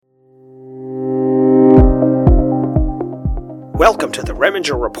Welcome to the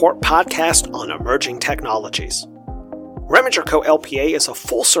Reminger Report podcast on emerging technologies. Reminger Co. LPA is a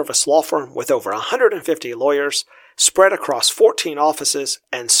full-service law firm with over 150 lawyers spread across 14 offices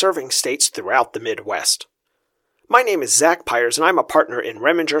and serving states throughout the Midwest. My name is Zach Pyers, and I'm a partner in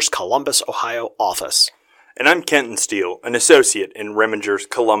Reminger's Columbus, Ohio office. And I'm Kenton Steele, an associate in Reminger's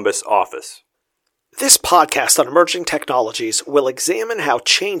Columbus office. This podcast on emerging technologies will examine how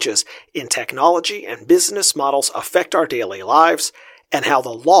changes in technology and business models affect our daily lives and how the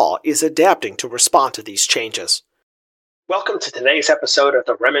law is adapting to respond to these changes. Welcome to today's episode of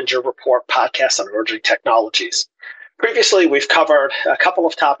the Reminger Report podcast on emerging technologies. Previously, we've covered a couple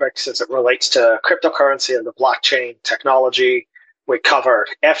of topics as it relates to cryptocurrency and the blockchain technology. We covered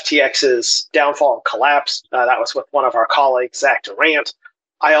FTX's downfall and collapse. That was with one of our colleagues, Zach Durant.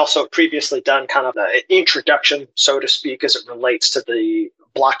 I also previously done kind of an introduction, so to speak, as it relates to the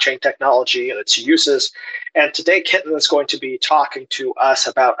blockchain technology and its uses. And today, Kenton is going to be talking to us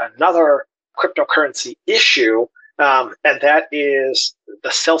about another cryptocurrency issue, and that is the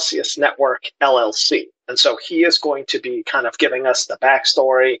Celsius Network LLC. And so he is going to be kind of giving us the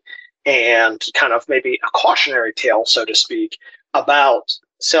backstory and kind of maybe a cautionary tale, so to speak, about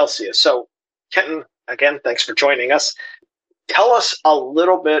Celsius. So, Kenton, again, thanks for joining us. Tell us a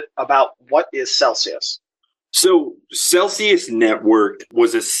little bit about what is Celsius. So Celsius Network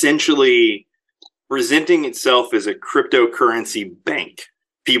was essentially presenting itself as a cryptocurrency bank.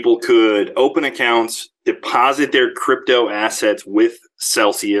 People could open accounts, deposit their crypto assets with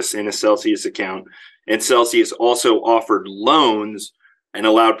Celsius in a Celsius account, and Celsius also offered loans and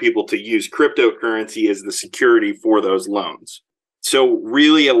allowed people to use cryptocurrency as the security for those loans. So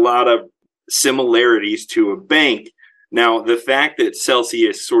really a lot of similarities to a bank. Now, the fact that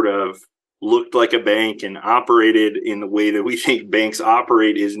Celsius sort of looked like a bank and operated in the way that we think banks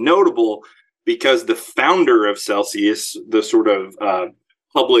operate is notable because the founder of Celsius, the sort of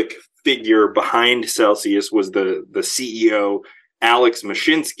public figure behind Celsius, was the CEO, Alex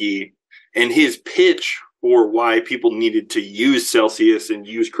Mashinsky, and his pitch for why people needed to use Celsius and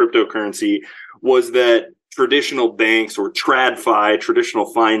use cryptocurrency was that traditional banks, or TradFi, traditional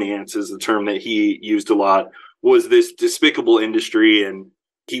finance is the term that he used a lot, was this despicable industry. And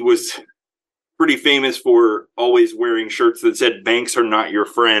he was pretty famous for always wearing shirts that said banks are not your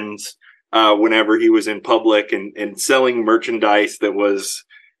friends whenever he was in public, and selling merchandise that was,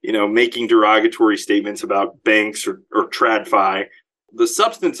 making derogatory statements about banks or TradFi. The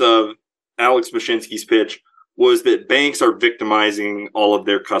substance of Alex Mashinsky's pitch was that banks are victimizing all of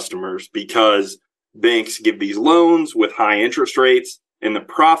their customers because banks give these loans with high interest rates, and the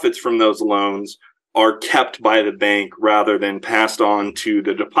profits from those loans are kept by the bank rather than passed on to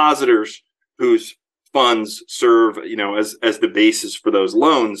the depositors whose funds serve, as the basis for those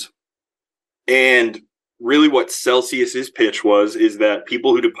loans. And really what Celsius's pitch is that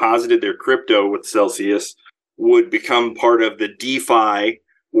people who deposited their crypto with Celsius would become part of the DeFi,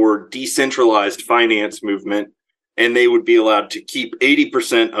 or decentralized finance movement, and they would be allowed to keep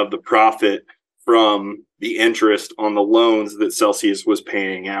 80% of the profit from the interest on the loans that Celsius was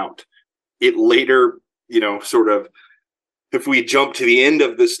paying out. It later, sort of, if we jump to the end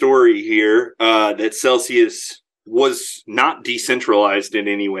of the story here, that Celsius was not decentralized in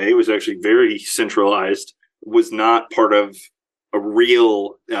any way. It was actually very centralized, was not part of a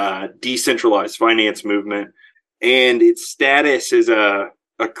real decentralized finance movement. And its status as a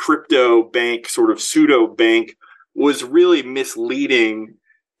crypto bank, sort of pseudo bank, was really misleading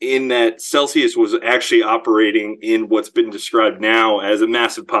in that Celsius was actually operating in what's been described now as a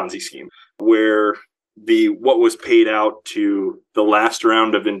massive Ponzi scheme, where what was paid out to the last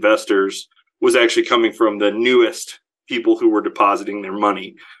round of investors was actually coming from the newest people who were depositing their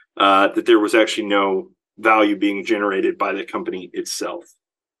money, that there was actually no value being generated by the company itself.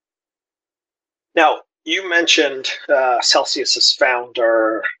 Now, you mentioned Celsius's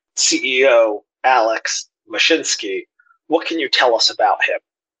founder, CEO, Alex Mashinsky. What can you tell us about him?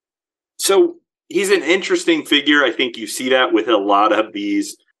 So he's an interesting figure. I think you see that with a lot of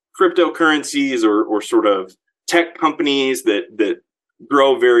these cryptocurrencies or sort of tech companies that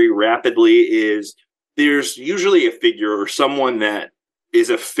grow very rapidly. Is there's usually a figure or someone that is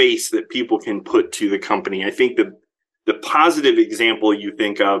a face that people can put to the company. I think the positive example you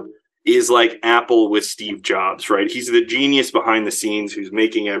think of is like Apple with Steve Jobs, right? He's the genius behind the scenes who's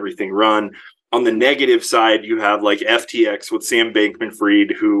making everything run. On the negative side, you have like FTX with Sam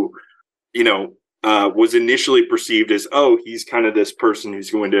Bankman-Fried, who was initially perceived as, he's kind of this person who's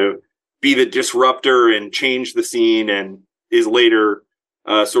going to be the disruptor and change the scene, and is later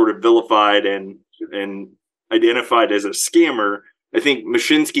sort of vilified and identified as a scammer. I think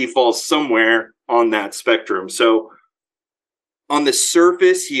Mashinsky falls somewhere on that spectrum. So On the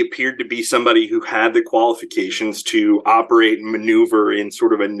surface, he appeared to be somebody who had the qualifications to operate and maneuver in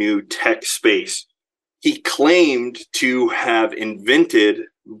sort of a new tech space. He claimed to have invented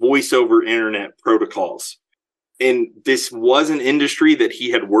voice over internet protocols. And this was an industry that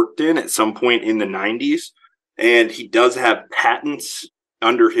he had worked in at some point in the 90s. And he does have patents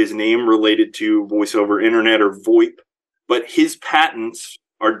under his name related to voice over internet or VoIP. But his patents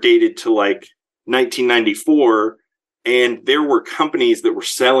are dated to like 1994. And there were companies that were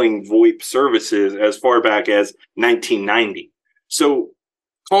selling VoIP services as far back as 1990. So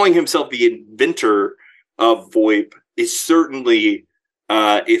calling himself the inventor of VoIP is certainly,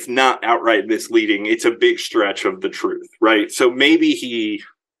 if not outright misleading, it's a big stretch of the truth, right? So maybe he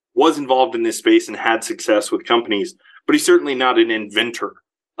was involved in this space and had success with companies, but he's certainly not an inventor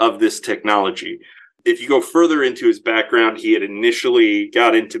of this technology. If you go further into his background, he had initially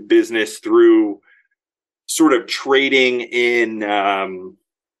got into business through sort of trading in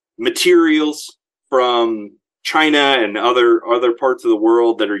materials from China and other parts of the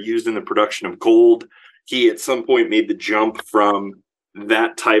world that are used in the production of gold. He at some point made the jump from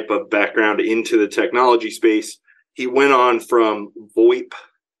that type of background into the technology space. He went on from VoIP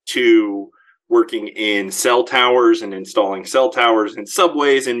to working in cell towers and installing cell towers in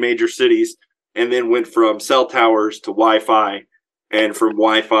subways in major cities, and then went from cell towers to Wi-Fi, and from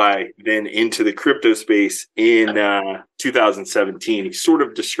Wi-Fi then into the crypto space in 2017. He's sort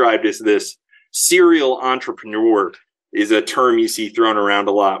of described as this serial entrepreneur, is a term you see thrown around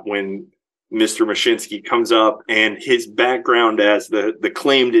a lot when Mr. Mashinsky comes up, and his background as the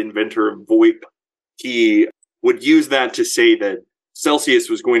claimed inventor of VoIP, he would use that to say that Celsius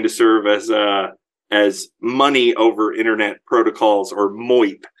was going to serve as money over internet protocols, or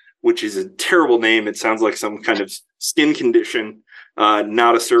MOIP, which is a terrible name. It sounds like some kind of skin condition,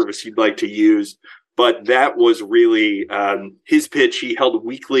 not a service you'd like to use. But that was really his pitch. He held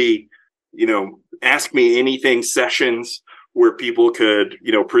weekly, ask me anything sessions where people could,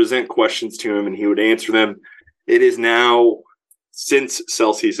 present questions to him and he would answer them. It is now, since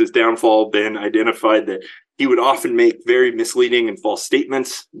Celsius's downfall, been identified that he would often make very misleading and false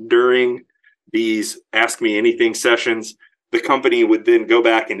statements during these Ask Me Anything sessions. The company would then go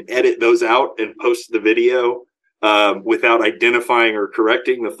back and edit those out and post the video without identifying or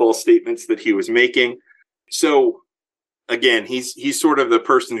correcting the false statements that he was making. So again, he's sort of the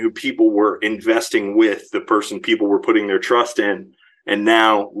person who people were investing with, the person people were putting their trust in. And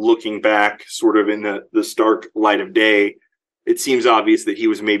now looking back sort of in the stark light of day, it seems obvious that he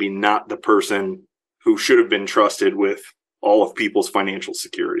was maybe not the person who should have been trusted with all of people's financial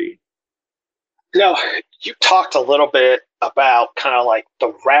security. Now, you talked a little bit about kind of like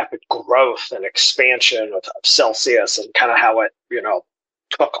the rapid growth and expansion of Celsius and kind of how it,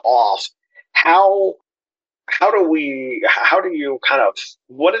 took off. How do you kind of,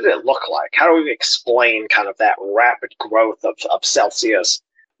 what did it look like? How do we explain kind of that rapid growth of Celsius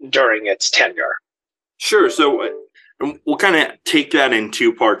during its tenure? Sure. So we'll kind of take that in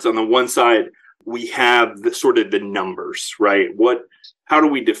two parts. On the one side, we have the sort of the numbers, right? How do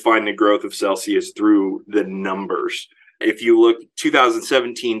we define the growth of Celsius through the numbers? If you look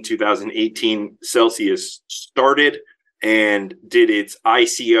 2017, 2018, Celsius started and did its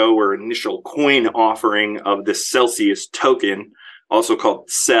ICO, or initial coin offering, of the Celsius token, also called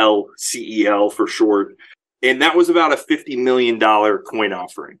CEL, CEL for short. And that was about a $50 million coin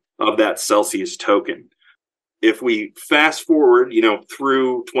offering of that Celsius token. If we fast forward,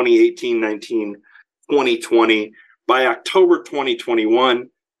 through 2018, 19, 2020, by October 2021,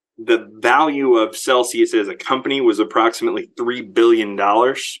 the value of Celsius as a company was approximately $3 billion.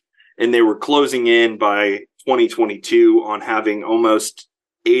 And they were closing in by 2022 on having almost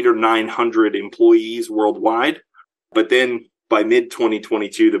 800 or 900 employees worldwide. But then by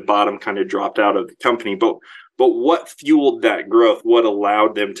mid-2022, the bottom kind of dropped out of the company. But what fueled that growth? What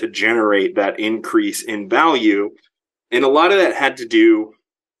allowed them to generate that increase in value? And a lot of that had to do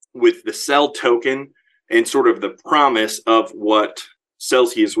with the CEL token and sort of the promise of what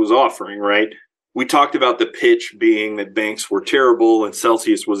Celsius was offering, right? We talked about the pitch being that banks were terrible and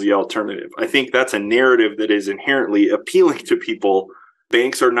Celsius was the alternative. I think that's a narrative that is inherently appealing to people.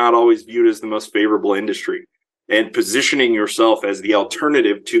 Banks are not always viewed as the most favorable industry. And positioning yourself as the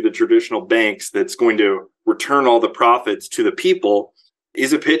alternative to the traditional banks that's going to return all the profits to the people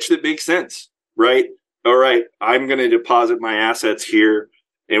is a pitch that makes sense, right? All right, I'm going to deposit my assets here.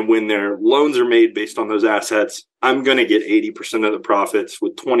 And when their loans are made based on those assets, I'm going to get 80% of the profits,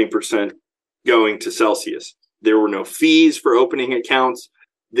 with 20% going to Celsius. There were no fees for opening accounts.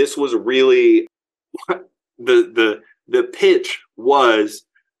 This was really the pitch was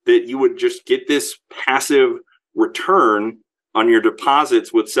that you would just get this passive return on your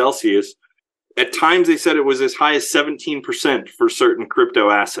deposits with Celsius. At times, they said it was as high as 17% for certain crypto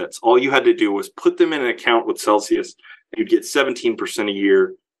assets. All you had to do was put them in an account with Celsius, and you'd get 17% a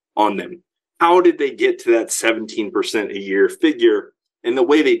year on them. How did they get to that 17% a year figure? And the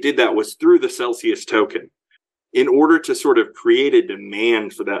way they did that was through the Celsius token. In order to sort of create a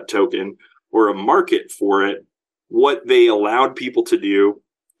demand for that token or a market for it, what they allowed people to do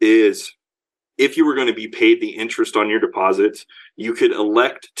is, if you were going to be paid the interest on your deposits, you could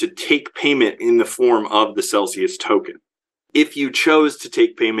elect to take payment in the form of the Celsius token. If you chose to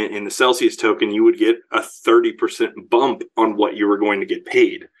take payment in the Celsius token, you would get a 30% bump on what you were going to get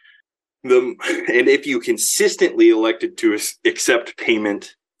paid. And if you consistently elected to accept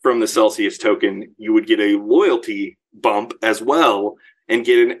payment from the Celsius token, you would get a loyalty bump as well and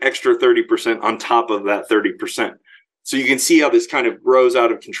get an extra 30% on top of that 30%. So you can see how this kind of grows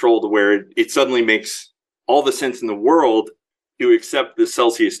out of control to where it suddenly makes all the sense in the world to accept the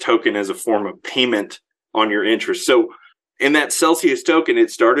Celsius token as a form of payment on your interest. So in that Celsius token, it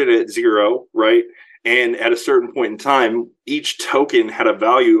started at 0, right? And at a certain point in time, each token had a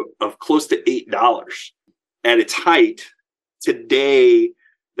value of close to $8 at its height. Today,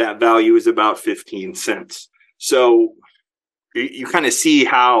 that value is about 15 cents. So you kind of see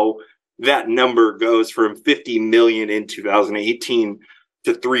how that number goes from 50 million in 2018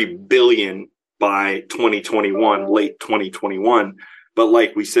 to 3 billion by 2021, late 2021. But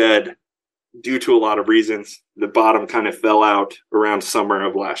like we said, due to a lot of reasons, the bottom kind of fell out around summer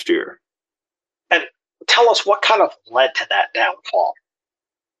of last year. And tell us what kind of led to that downfall.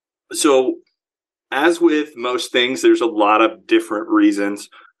 So, as with most things, there's a lot of different reasons.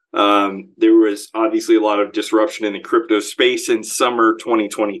 There was obviously a lot of disruption in the crypto space in summer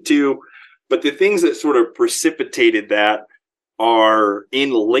 2022. But the things that sort of precipitated that are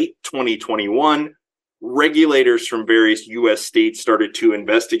in late 2021, regulators from various U.S. states started to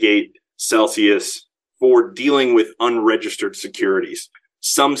investigate Celsius for dealing with unregistered securities.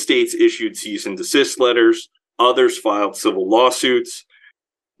 Some states issued cease and desist letters. Others filed civil lawsuits.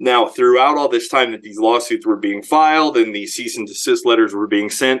 Now, throughout all this time that these lawsuits were being filed and these cease and desist letters were being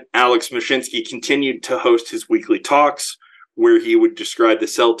sent, Alex Mashinsky continued to host his weekly talks where he would describe the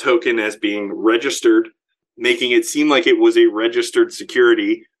CEL token as being registered, making it seem like it was a registered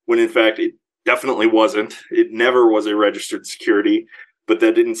security, when in fact it definitely wasn't. It never was a registered security, but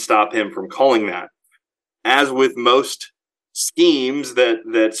that didn't stop him from calling that. As with most schemes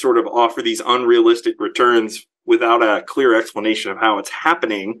that sort of offer these unrealistic returns without a clear explanation of how it's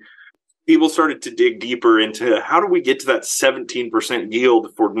happening, people started to dig deeper into how do we get to that 17%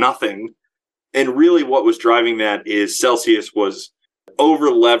 yield for nothing? And really what was driving that is Celsius was over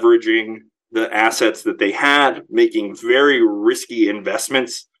leveraging the assets that they had, making very risky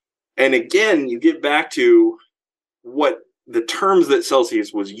investments. And again, you get back to what the terms that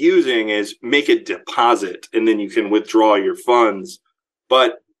Celsius was using is make a deposit and then you can withdraw your funds.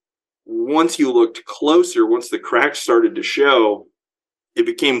 But once you looked closer, once the cracks started to show, it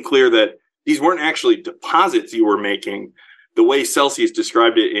became clear that these weren't actually deposits you were making. The way Celsius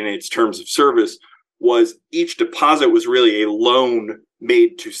described it in its terms of service was each deposit was really a loan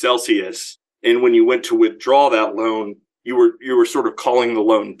made to Celsius. And when you went to withdraw that loan, you were sort of calling the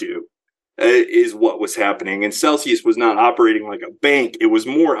loan due, is what was happening. And Celsius was not operating like a bank. It was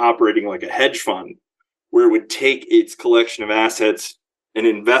more operating like a hedge fund, where it would take its collection of assets and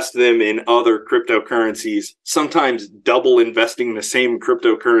invest them in other cryptocurrencies, sometimes double investing the same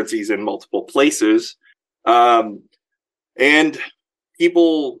cryptocurrencies in multiple places. And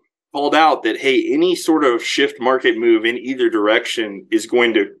people called out that, hey, any sort of shift market move in either direction is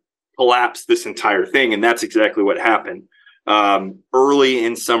going to collapse this entire thing. And that's exactly what happened. Early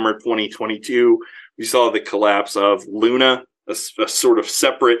in summer 2022, we saw the collapse of Luna, a sort of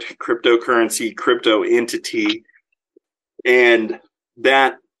separate cryptocurrency, crypto entity. And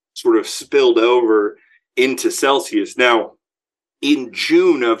that sort of spilled over into Celsius. Now, in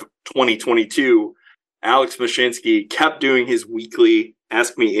June of 2022, Alex Mashinsky kept doing his weekly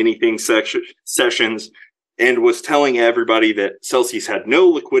Ask Me Anything sessions and was telling everybody that Celsius had no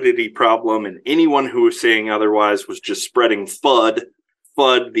liquidity problem, and anyone who was saying otherwise was just spreading FUD.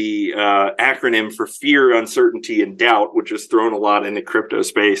 FUD, the acronym for fear, uncertainty, and doubt, which has thrown a lot in the crypto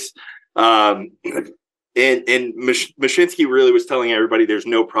space. And Mashinsky really was telling everybody there's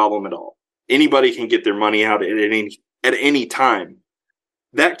no problem at all. Anybody can get their money out at any time.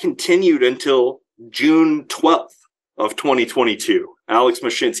 That continued until June 12th of 2022. Alex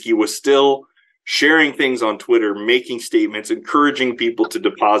Mashinsky was still sharing things on Twitter, making statements, encouraging people to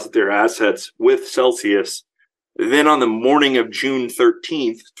deposit their assets with Celsius. Then on the morning of June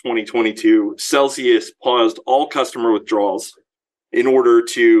 13th, 2022, Celsius paused all customer withdrawals in order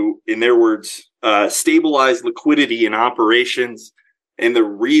to, in their words, stabilize liquidity in operations. And the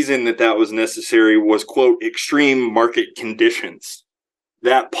reason that was necessary was, quote, extreme market conditions.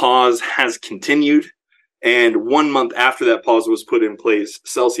 That pause has continued. And 1 month after that pause was put in place,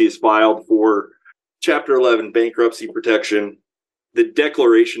 Celsius filed for Chapter 11 bankruptcy protection. The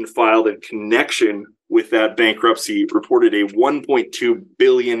declaration filed in connection with that bankruptcy reported a $1.2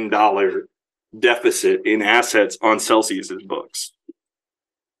 billion deficit in assets on Celsius's books.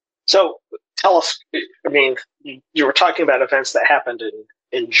 So tell us, I mean, you were talking about events that happened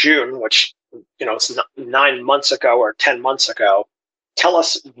in June, which, it's 9 months ago or 10 months ago. Tell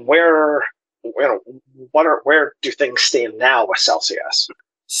us where do things stand now with Celsius?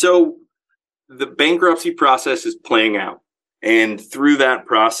 So the bankruptcy process is playing out. And through that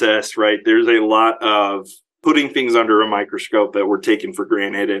process, right, there's a lot of putting things under a microscope that we're taking for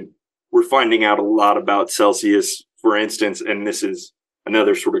granted. And we're finding out a lot about Celsius, for instance, and this is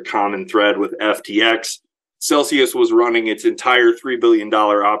another sort of common thread with FTX. Celsius was running its entire $3 billion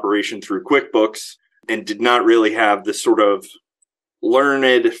operation through QuickBooks and did not really have the sort of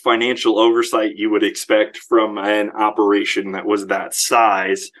learned financial oversight you would expect from an operation that was that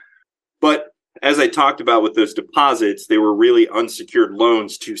size. But as I talked about with those deposits, they were really unsecured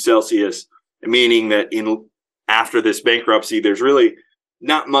loans to Celsius, meaning that after this bankruptcy, there's really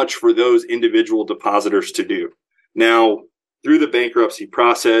not much for those individual depositors to do. Now, through the bankruptcy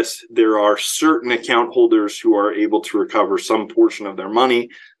process, there are certain account holders who are able to recover some portion of their money.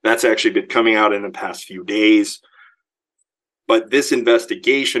 That's actually been coming out in the past few days. But this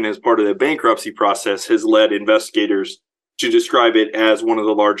investigation, as part of the bankruptcy process, has led investigators to describe it as one of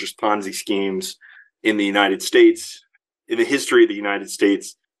the largest Ponzi schemes in the United States, in the history of the United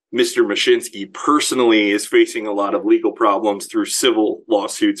States. Mr. Mashinsky personally is facing a lot of legal problems through civil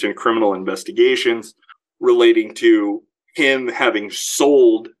lawsuits and criminal investigations relating to him having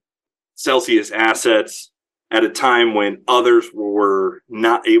sold Celsius assets at a time when others were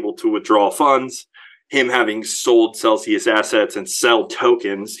not able to withdraw funds, him having sold Celsius assets and sell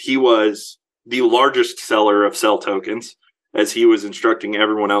tokens. He was the largest seller of sell tokens, as he was instructing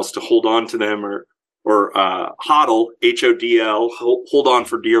everyone else to hold on to them or HODL, HODL, hold on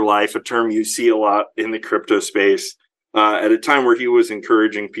for dear life, a term you see a lot in the crypto space. At a time where he was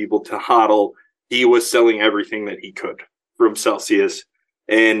encouraging people to HODL, he was selling everything that he could from Celsius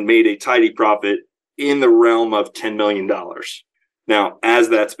and made a tidy profit in the realm of $10 million. Now, as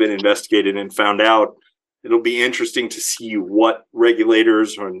that's been investigated and found out, it'll be interesting to see what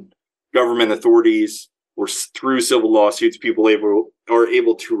regulators and government authorities or through civil lawsuits people are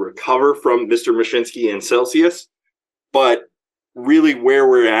able to recover from Mr. Mashinsky and Celsius. But really where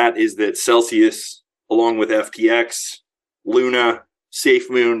we're at is that Celsius, along with FTX, Luna,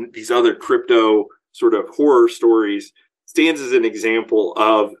 SafeMoon, these other crypto sort of horror stories, stands as an example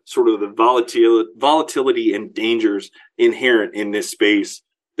of sort of the volatility and dangers inherent in this space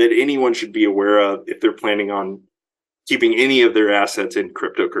that anyone should be aware of if they're planning on keeping any of their assets in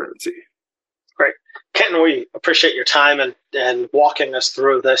cryptocurrency. Great. Kenton, we appreciate your time and walking us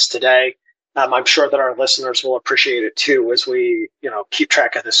through this today. I'm sure that our listeners will appreciate it too as we, keep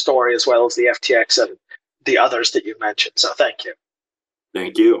track of this story as well as the FTX and the others that you mentioned. So thank you.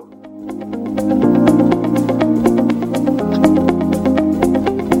 Thank you.